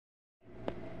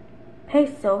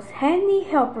Peso's handy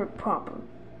helper problem.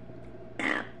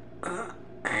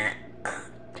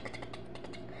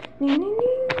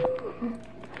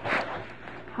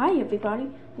 Hi everybody,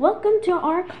 welcome to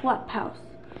our Clubhouse.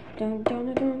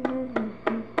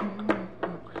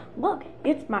 Look,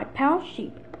 it's my pal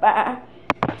Sheep.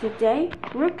 Today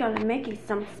we're gonna make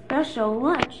some special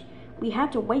lunch. We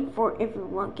have to wait for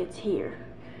everyone gets here.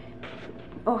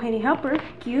 Oh, Handy Helper,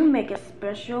 can you make a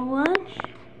special lunch?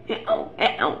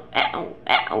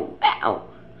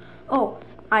 Oh,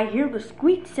 I hear the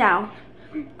squeak sound.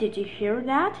 Did you hear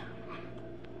that?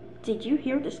 Did you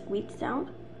hear the squeak sound?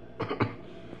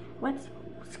 What's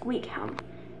squeak sound?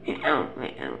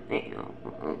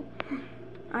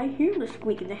 I hear the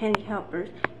squeak in the Handy Helpers.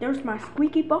 There's my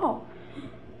squeaky ball.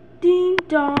 Ding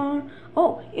dong.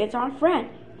 Oh, it's our friend.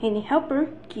 Handy Helper,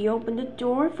 can you open the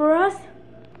door for us?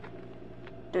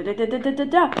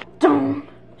 Dong.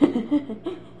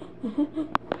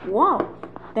 Wow,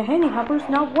 the Handy Helper's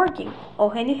not working. Oh,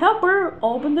 Handy Helper,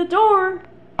 open the door.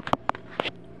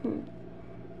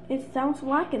 It sounds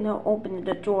like an opening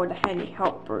the door, the Handy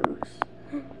Helpers.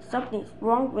 Something's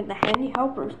wrong with the Handy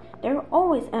Helpers. They're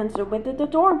always answer when the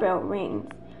doorbell rings.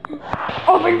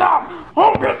 Open up!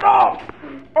 Open up!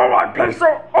 Oh my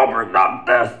Peso, open up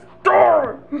this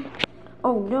door!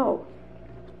 Oh no.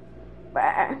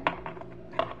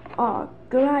 Oh,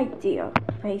 good idea,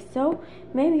 Peso.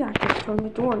 Maybe I can turn the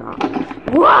doorknob.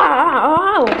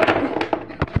 Wow!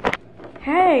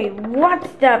 Hey,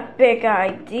 what's that big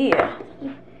idea?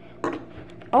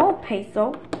 Oh,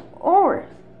 Peso. Or,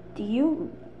 do you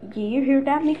hear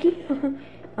that, Mickey?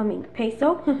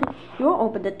 Peso, you'll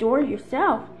open the door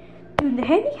yourself. Do the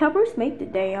Handy Helpers make the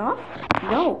day off?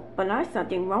 No, but there's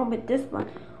something wrong with this one.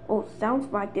 Oh,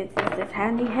 sounds like this is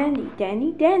handy,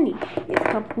 Danny. It's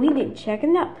completed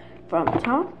checking up from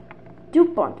top to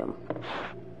bottom.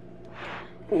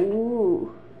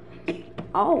 Ooh.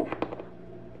 Oh.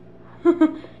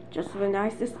 Just when I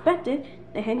suspected,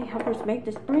 the Handy Helpers make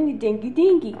the springy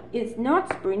dingy. It's not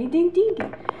springy dingy,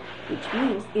 which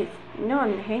means it's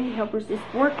none the Handy Helpers is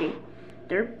working.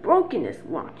 They're broken this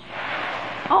lunch.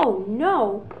 Oh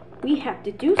no, we have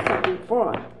to do something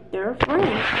for them. They're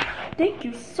friends. Thank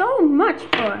you so much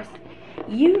for us.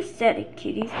 You said it,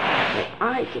 kitties. But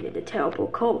I get it a terrible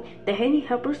cold. The Handy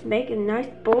Helpers make a nice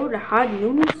bowl of hot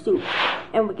noodle soup,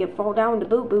 and we can fall down the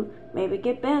boo-boo, maybe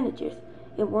get bandages.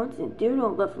 It wants a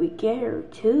doodle if we get her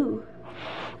too.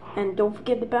 And don't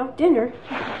forget about dinner.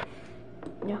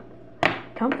 Yeah,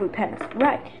 comfort pads.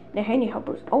 Right, the Handy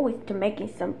Helpers always to making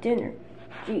some dinner.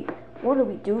 Gee, what do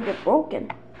we do with broken?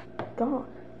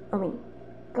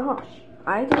 Gosh,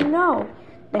 I don't know.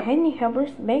 The Handy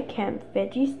Helpers make ham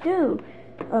veggie stew.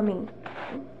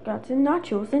 Got some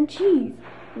nachos and cheese.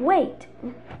 Wait.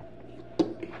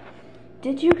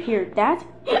 Did you hear that?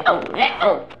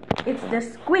 It's the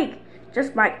squeak.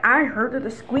 Just like I heard of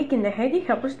the squeak and the Handy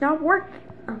Helpers not work.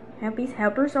 Handy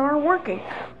Helpers aren't working.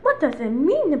 What does it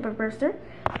mean, Professor?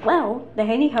 Well, the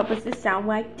Handy Helpers sound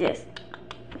like this.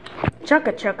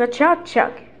 Chugga chugga chuck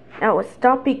chuck. Now it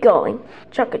stop be going.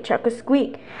 Chugga chugga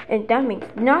squeak. And that means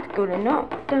not good enough.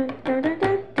 Dun, dun, dun,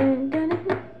 dun, dun, dun,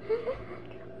 dun.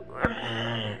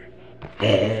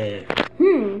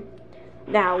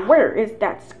 Now where is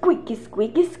that squeaky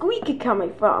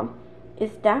coming from?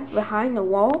 Is that behind the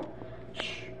wall?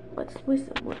 Shh, let's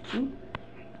listen, would you?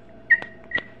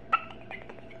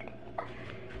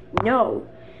 No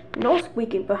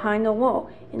squeaking behind the wall,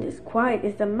 and as quiet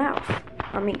as a mouse.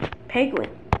 Penguin.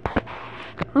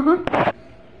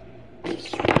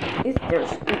 Is there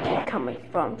squeaking coming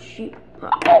from sheep?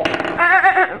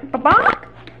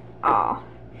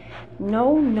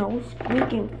 No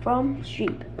squeaking from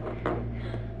sheep.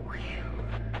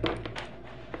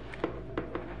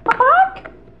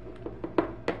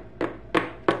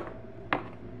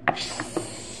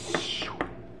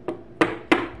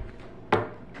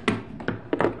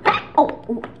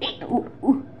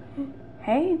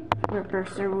 Hey,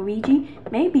 Professor Luigi,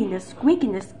 maybe the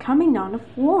squeaking is coming on the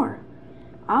floor.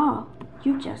 Ah,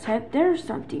 you just had there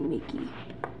something, Mickey.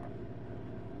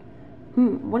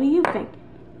 What do you think?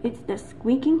 It's the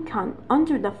squeaking come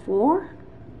under the floor?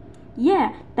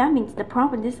 Yeah, that means the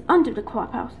problem is under the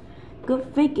clubhouse.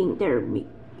 Good thinking there,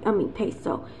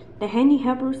 Peso. The Handy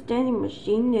Helper standing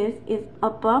machine is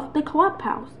above the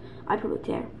clubhouse. I put it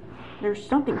there. There's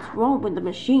something's wrong with the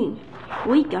machine.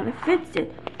 We gotta fix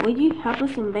it. Will you help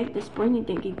us and make the springy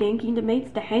dinky that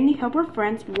makes the Handy Helper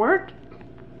friends work?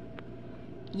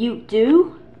 You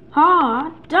do?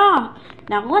 Ha, duh.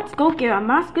 Now let's go get our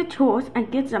musketeers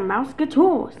and get some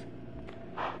musketeers.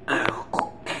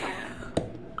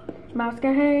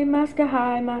 Maska hey, maska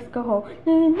high, maska ho.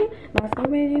 Maska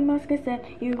ready, maska set,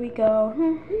 here we go.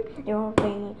 Your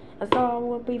thing, I saw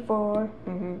what before.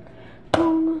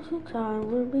 Tools, the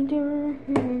time will be there.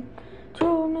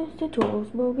 Tools, the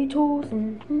tools will be tools.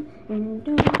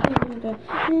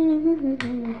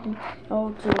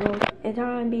 Oh, tools, it's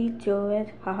time be to it.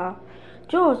 Haha.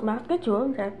 Tools, maska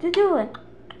tools, have to do it.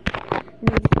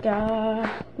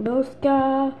 Miska,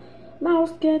 Boska,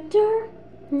 mouse getter.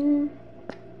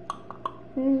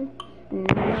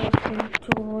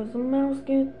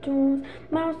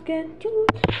 Mouse get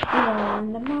tools,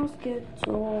 and the mouse get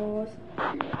tools.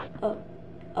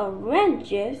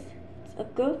 Wrenches are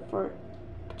good for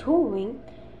tooling.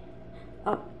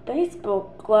 A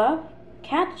baseball glove,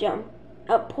 catch 'em.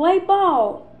 A play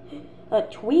ball,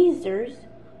 tweezers.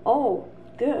 Oh,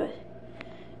 good.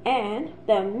 And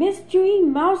the mystery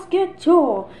mouse get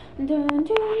tool. Dun, dun,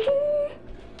 dun.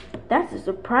 That's a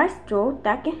surprise tool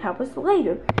that can help us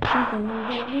later. The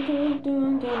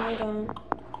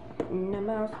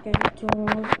mouse get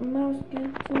tools,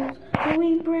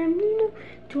 we brand new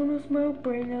tools will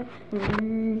bring up.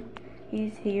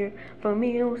 He's here for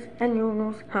meals and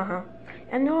noodles, haha.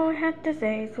 And all I had to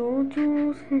say is all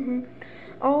tools.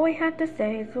 All we had to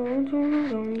say is all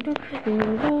tools.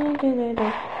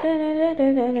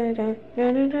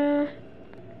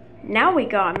 Now we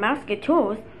got mouse get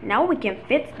tools. Now we can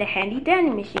fix the handy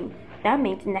dandy machine. That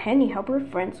means the handy helper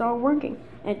friends are working.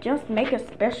 And just make a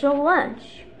special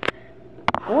lunch.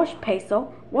 Gosh,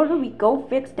 Peso, where do we go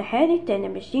fix the handy dandy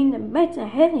machine that makes the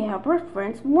handy helper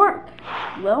friends work?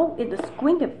 Well, it is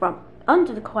squinting from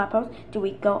under the clubhouse. Do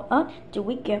we go up? Do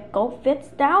we go fix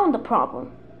down the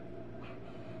problem?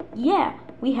 Yeah,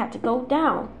 we have to go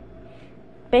down.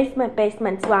 Basement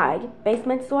slide.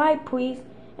 Basement slide, please.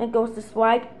 And goes the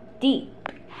slide deep.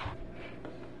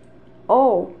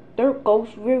 Oh, there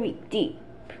goes really deep.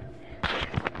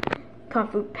 Kung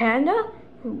Fu Panda,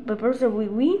 the person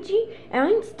Luigi,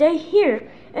 and stay here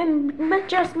and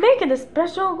just make it a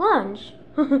special lunch.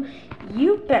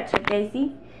 You betcha,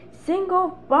 Daisy.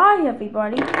 Single bye,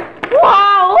 everybody.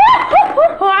 Wow!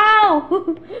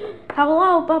 Wow!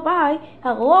 Hello, bye-bye.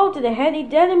 Hello to the handy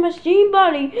dandy machine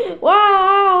buddy.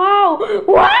 Wow!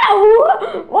 Wow!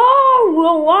 Wow!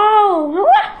 Wow!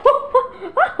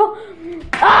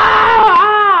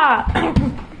 Ah!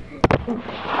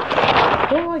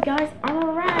 Don't worry, guys. I'm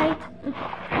alright.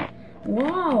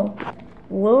 Wow!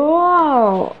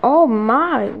 Whoa! Oh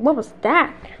my! What was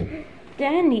that?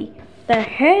 Dandy. The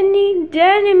handy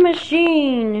dandy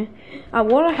machine. I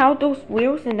wonder how those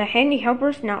wheels and the handy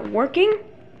helper's not working.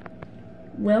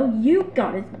 Well, you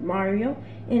got it, Mario.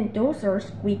 And those are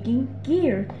squeaking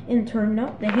gears. And turn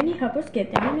up, the handy helpers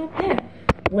get down up there.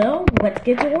 Well, let's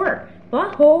get to work.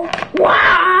 Butthole.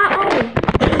 Wow!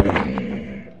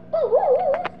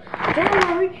 Don't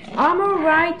worry, I'm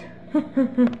alright.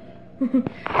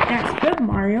 That's good,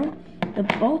 Mario. The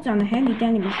bolts on the handy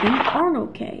dandy machine aren't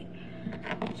okay.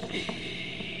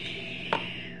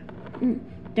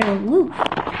 They're loose.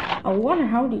 I wonder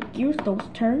how the gears those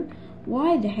turn.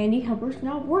 Why the handy helper's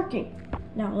not working.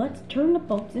 Now let's turn the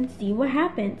bolts and see what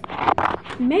happens.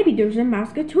 Maybe there's a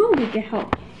mouse tool we can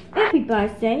help.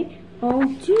 Everybody say, oh,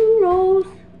 toodles.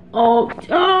 Oh,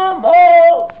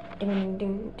 oh. Dun,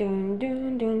 dun, dun,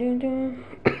 dun, dun, dun,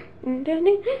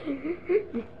 dun.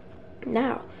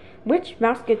 Now, which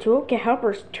mouse tool can help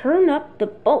us turn up the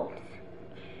bolts?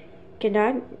 Can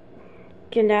I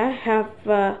have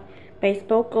a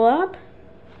baseball glove?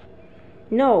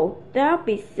 No, that'd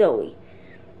be silly.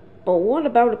 But what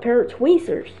about a pair of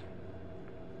tweezers?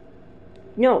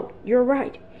 No, you're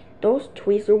right. Those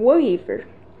tweezers were either.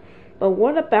 But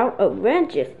what about a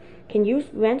wrenches? Can you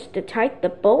use wrench to tighten the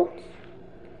bolts?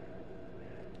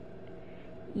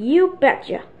 You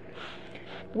betcha.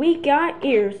 We got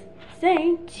ears.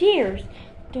 Say cheers.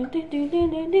 Dun, dun, dun,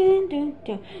 dun, dun, dun,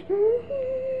 dun.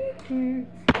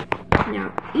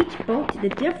 Now, each bolt is a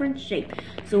different shape,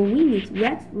 so we need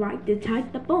red light to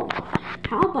tighten the bolt.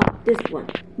 How about this one?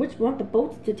 Which one the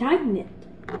bolts to tighten it?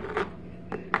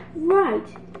 Right.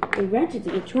 The wrench is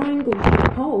a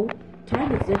triangle-shaped hole.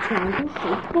 Tightens the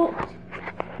triangle-shaped bolt.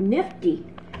 Nifty.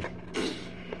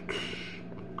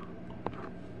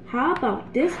 How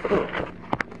about this bolt?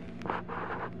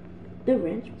 The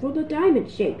wrench for the diamond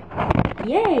shape.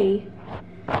 Yay!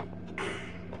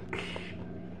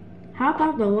 How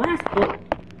about the last bolt?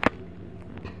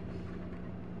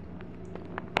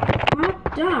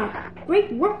 Hot dog!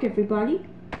 Great work, everybody!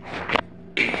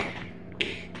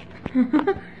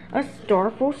 A star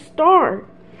for star.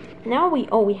 Now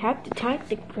we have to type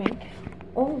the crank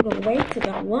all the way to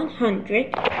the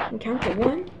 100 and count the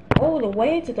 1 all the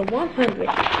way to the 100.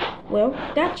 Well,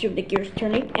 that's the gears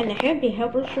turning, and the handy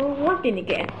helpers are working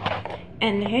again.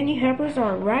 And the handy helpers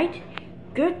are right.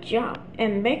 Good job,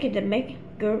 and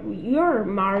your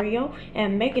Mario,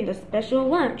 and making the special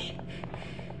lunch.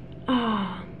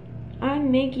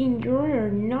 I'm making your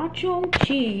nacho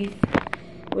cheese.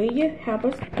 Will you help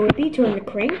us quickly turn the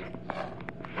crank?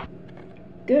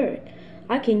 Good.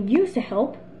 I can use the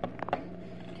help.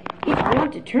 If you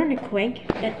want to turn the crank,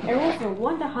 then arrows from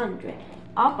 1 to 100.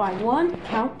 Up by 1,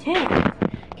 count 10.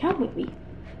 Count with me.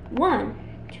 1,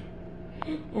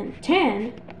 2, and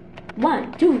 10.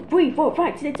 1, 2, 3, 4,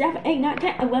 5, 6, 7, 8, 9,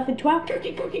 10, 11, 12,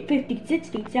 13, 14, 15,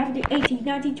 16, 17, 18,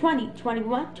 19, 20,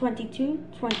 21, 22,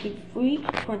 23,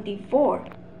 24.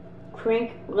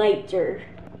 Crank later.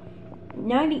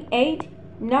 98,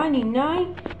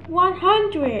 99,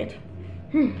 100.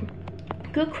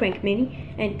 Good crank,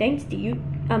 Minnie. And thanks to you,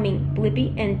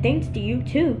 Blippi, and thanks to you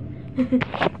too.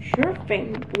 Sure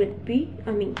thing, Blippi,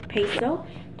 Peso.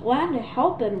 Glad to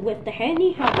help him with the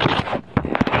handy helpers.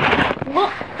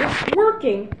 Look, it's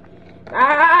working.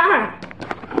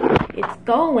 It's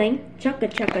going. Chugga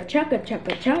chugga chugga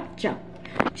chugga chug chug.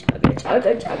 Chugga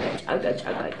chugga chugga chugga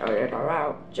chugga chugga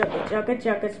around. Chugga chugga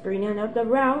chugga spinning up the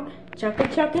round. Chugga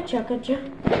chugga chugga chug.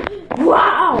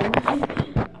 Wow!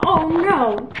 Oh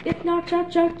no! It's not chug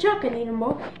chug chugging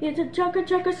anymore. It's a chugga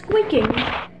chugga squeaking.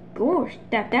 Gosh,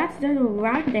 that's the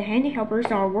right. The handy helpers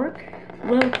are work.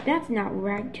 Well, that's not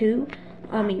right too.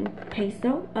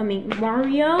 Peso.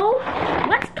 Mario.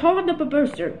 Let's call the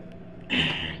professor.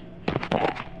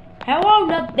 Hello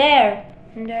up there.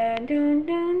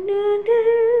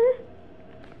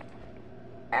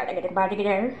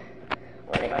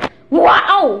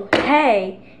 Wow!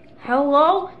 Hey!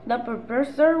 Hello, the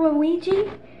professor Luigi?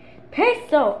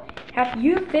 Peso, have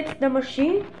you fixed the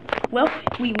machine? Well,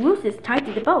 we loose is tied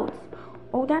to the bolts.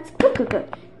 Oh, that's good.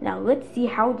 Now let's see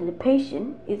how the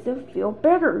patient is to feel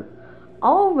better.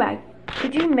 All right,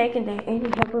 could you make the handy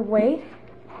helper wait?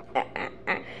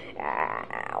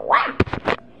 Wow!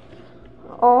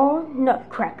 Oh,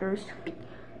 nutcrackers.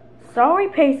 Sorry,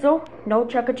 Peso. No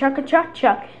chugga chugga chuck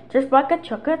chuck, just like a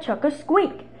chugga chugga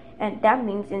squeak. And that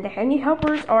means in the handy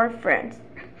helpers are friends.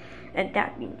 And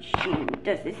that means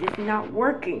this is not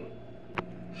working.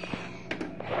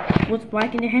 Looks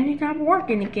like in the handy helper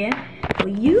working again.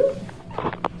 Will you?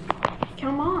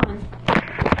 Come on.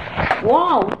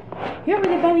 Wow! Here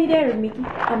everybody there,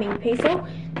 Peso.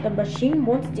 The machine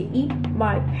wants to eat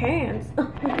my pants.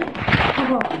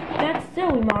 Oh, that's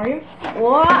silly, Mario.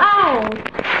 Wow!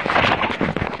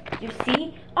 You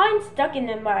see, I'm stuck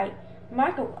in my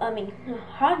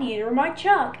hot eater, my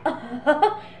chuck.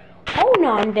 Hold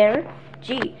on there.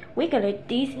 Gee, we gotta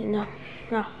these in the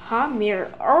hot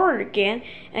mirror over again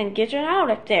and get it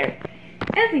out of there.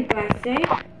 Everybody say,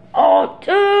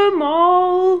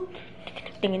 Optimal!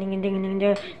 Ding ding ding ding ding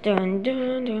dun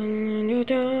dun dun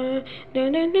dun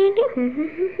dun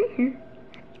dun.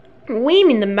 We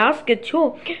mean the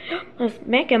Musketeer was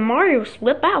making Mario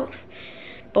slip out.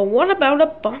 But what about a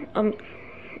bomb?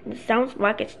 It sounds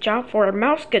like it's job for a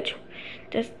Musketeer.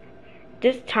 This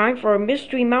time for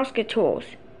mystery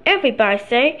Musketeers. Everybody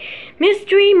say,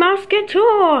 Mystery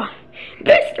Musketeer!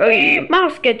 Mystery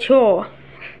Musketeer!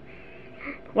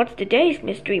 What's today's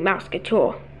mystery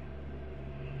Musketeer?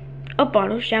 A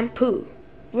bottle of shampoo.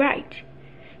 Right.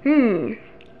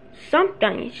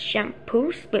 Sometimes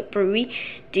shampoo slippery.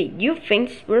 Did you think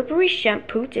slippery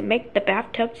shampoo to make the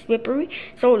bathtub slippery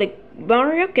so the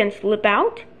Mario can slip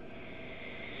out?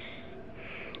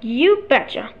 You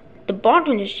betcha. The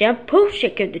bottle of shampoo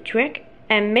should do the trick,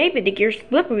 and maybe the gear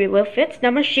slippery will fix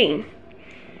the machine.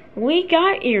 We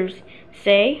got ears.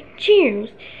 Say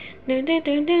cheers. Dun, dun,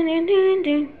 dun, dun, dun, dun,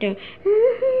 dun, dun.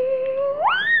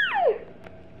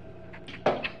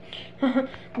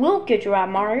 We'll get you out,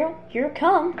 Mario. Here it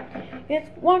come. It's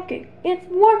working. It's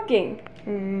working.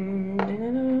 And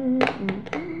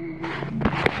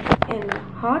the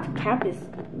hot cap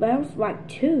smells like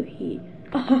too heat.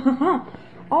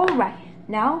 Alright,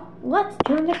 now let's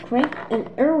turn the crank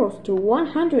and arrows to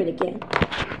 100 again.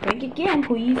 Crank again,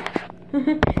 please.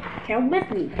 Count with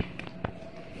me.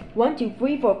 1, 2,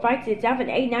 3, 4, 5, 6, 7,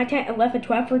 8, 9, 10, 11,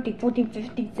 12, 13, 14,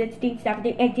 15, 16,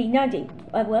 17, 18, 19,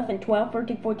 11, 12,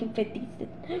 13, 14, 15,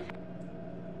 16.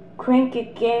 Crank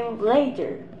again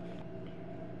later.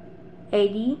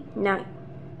 89,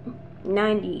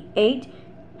 98,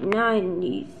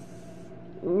 90,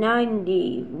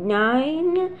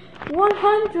 99,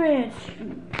 100.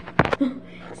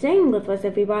 Sing with us,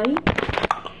 everybody.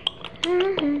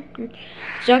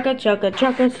 Chugga chugga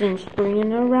chugga, since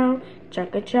springing around.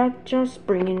 Chugga-chugga,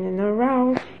 springing in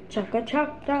around.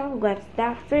 Chugga-chugga, let's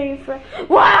that favorite.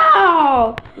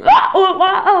 Wow! Oh,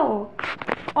 wow!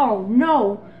 Oh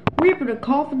no! We're gonna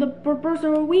call for the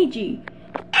Professor Luigi.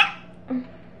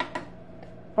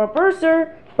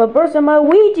 Professor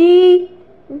Luigi.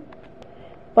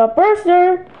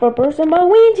 Professor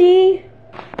Luigi.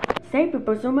 Say,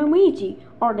 Professor Luigi,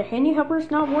 are the handy helpers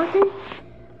not working?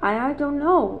 I don't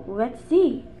know. Let's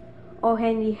see. Oh,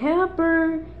 handy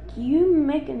helper, can you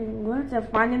make a glass of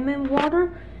vitamin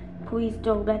water? Please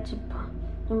don't let you,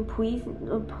 please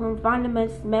vitamin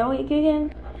smell it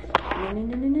again.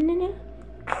 No.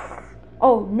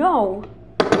 Oh no.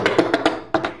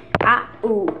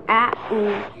 Ooh.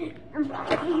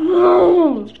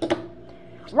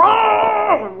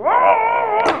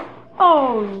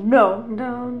 Oh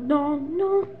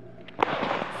no.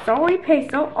 Sorry,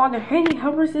 Peso, all the handy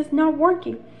helpers is not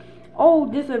working.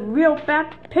 Oh, this is a real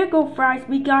bad pickle fries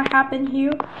we got happen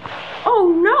here.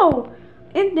 Oh no!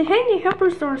 If the handy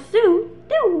helpers are soon,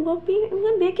 they will be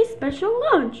make a special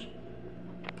lunch.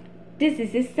 This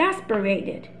is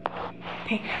exasperated.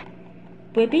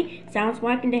 Whippy, sounds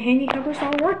like the handy helpers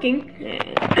are working.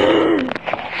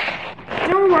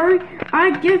 Don't worry,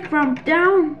 I get from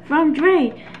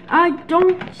drain. I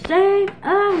don't say,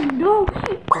 oh no.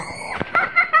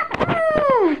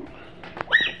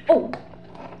 Oh,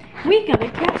 we gotta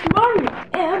catch Mario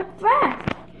and fast.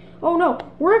 Oh no,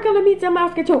 we're gonna meet some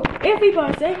Mosquito.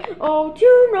 Everybody say, oh,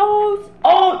 two nose.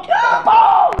 Oh, two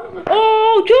balls.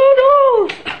 Oh, two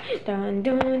nose. Dun,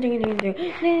 dun, dun, dun, dun.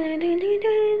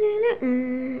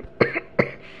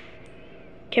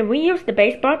 Can we use the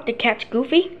baseball to catch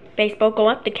Goofy? Baseball go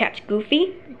up to catch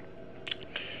Goofy?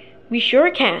 We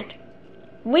sure can.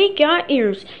 We got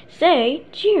ears. Say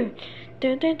cheer.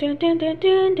 Dun, dun, dun, dun, dun,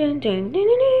 dun, dun, dun, dun,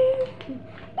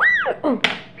 dun.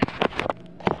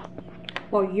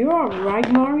 Well, you're alright,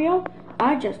 Mario.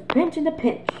 I just pinched the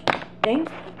pinch.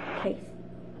 Thanks,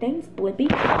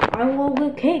 Blippi. I will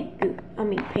okay.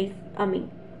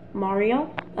 Mario.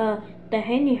 The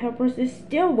handy helpers is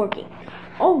still working.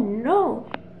 Oh no!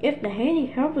 If the handy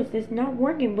helpers is not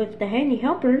working with the handy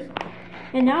helpers,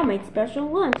 and I made special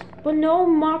lunch, but no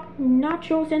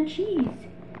nachos and cheese.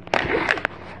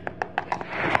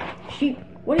 Sheep,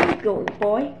 where are you going,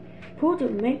 boy? Pull the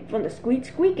make from the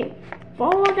squeaking.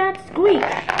 Follow that squeak.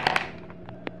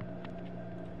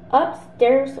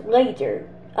 Upstairs later.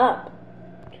 Up.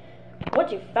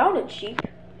 What you found it, sheep?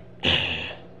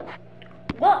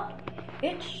 Look,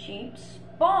 it's sheep's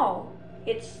ball.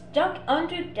 It's stuck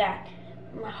under that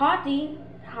hot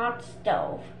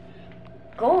stove.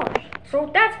 Gosh, so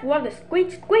that's what the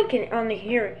squeaking under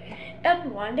here.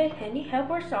 And why the handy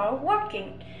helpers are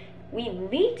working. We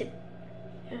need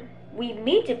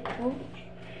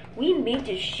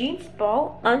the sheep's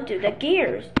ball under the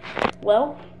gears.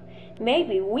 Well,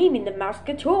 maybe we mean the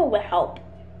Mosquito will help.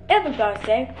 Everybody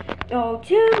say, oh,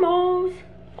 Timos.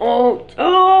 Oh,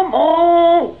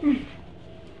 Tomo.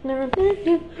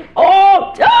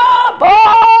 Oh, Tomo.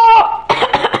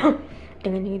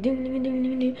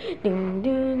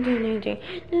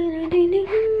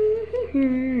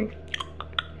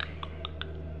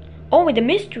 Oh, the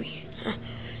mystery.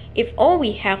 If all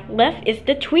we have left is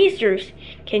the tweezers,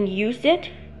 can you use it?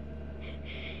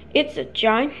 It's a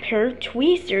giant pair of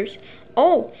tweezers.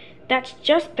 Oh, that's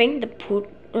just being the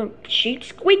sheep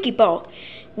squeaky ball.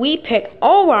 We pick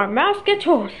all our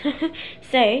Mosquitoes.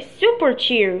 Say super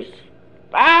cheers.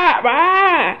 Rah,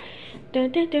 rah.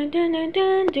 Dun, dun, dun, dun, dun,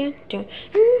 dun, dun, dun.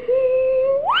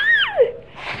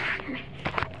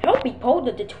 Help me pull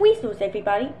the tweezers,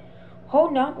 everybody.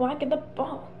 Hold on like the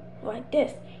ball. Like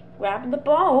this. Grab the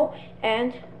ball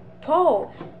and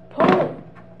pull.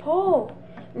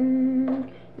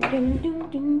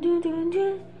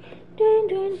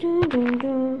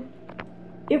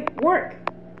 It worked.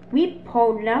 We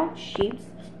pulled out sheep's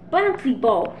bouncy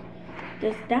ball.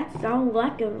 Does that sound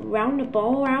like a round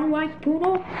ball around like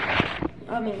poodle?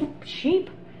 Sheep.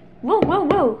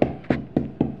 Whoa.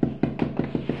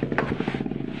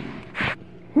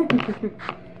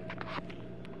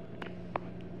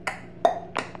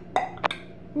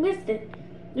 Listen,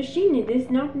 the machine is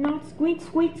not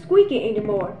squeaking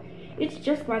anymore. It's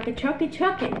just like a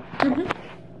chucking.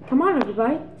 Come on,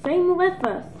 everybody, sing with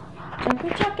us.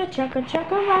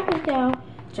 Chugga, rock and down.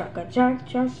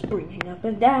 Chugga, springing up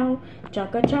and down.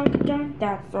 Chugga,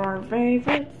 that's our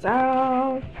favorite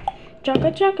sound.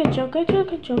 Chugga,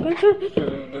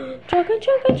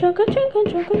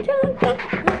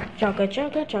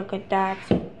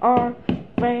 that's our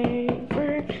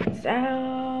favorite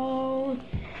sound.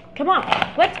 Come on,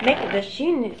 let's make the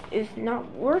machine is not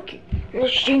working. The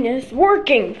machine is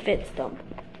working, fits them.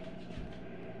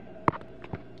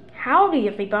 Howdy,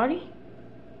 everybody.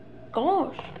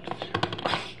 Gosh.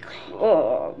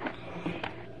 Oh.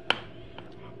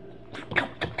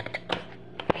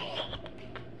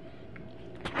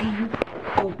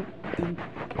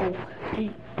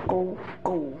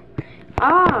 Go.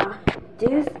 Ah,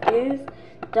 this is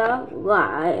the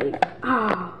life.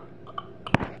 Ah.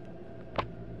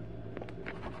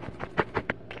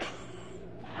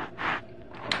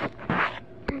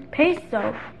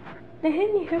 Peso, the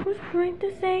Henny Helper's trying to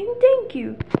say thank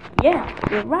you. Yeah,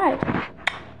 you're right.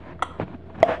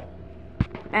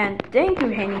 And thank you,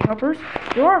 Henny Helpers.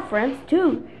 You're our friends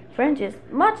too. Friendship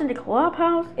much in the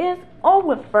Clubhouse is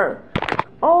over.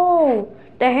 Oh,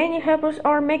 the Henny Helpers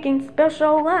are making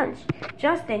special lunch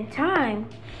just in time.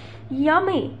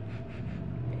 Yummy.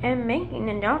 And making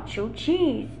the nacho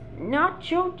cheese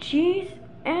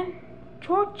and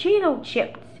tortilla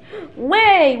chips.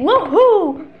 Way,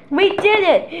 woohoo! We did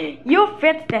it! You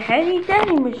fixed the Henny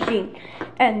Danny machine.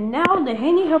 And now the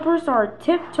Henny Helpers are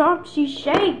tip-top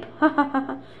shape.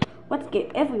 Let's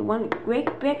give everyone a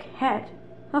great big head.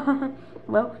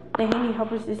 Well, the Henny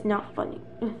Helpers is not funny.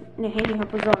 The Henny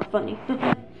Helpers are funny.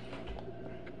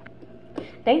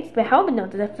 Thanks for helping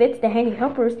us to fix the Henny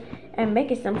Helpers and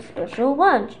making some special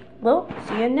lunch. Well,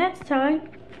 see you next time.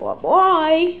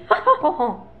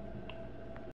 Bye-bye.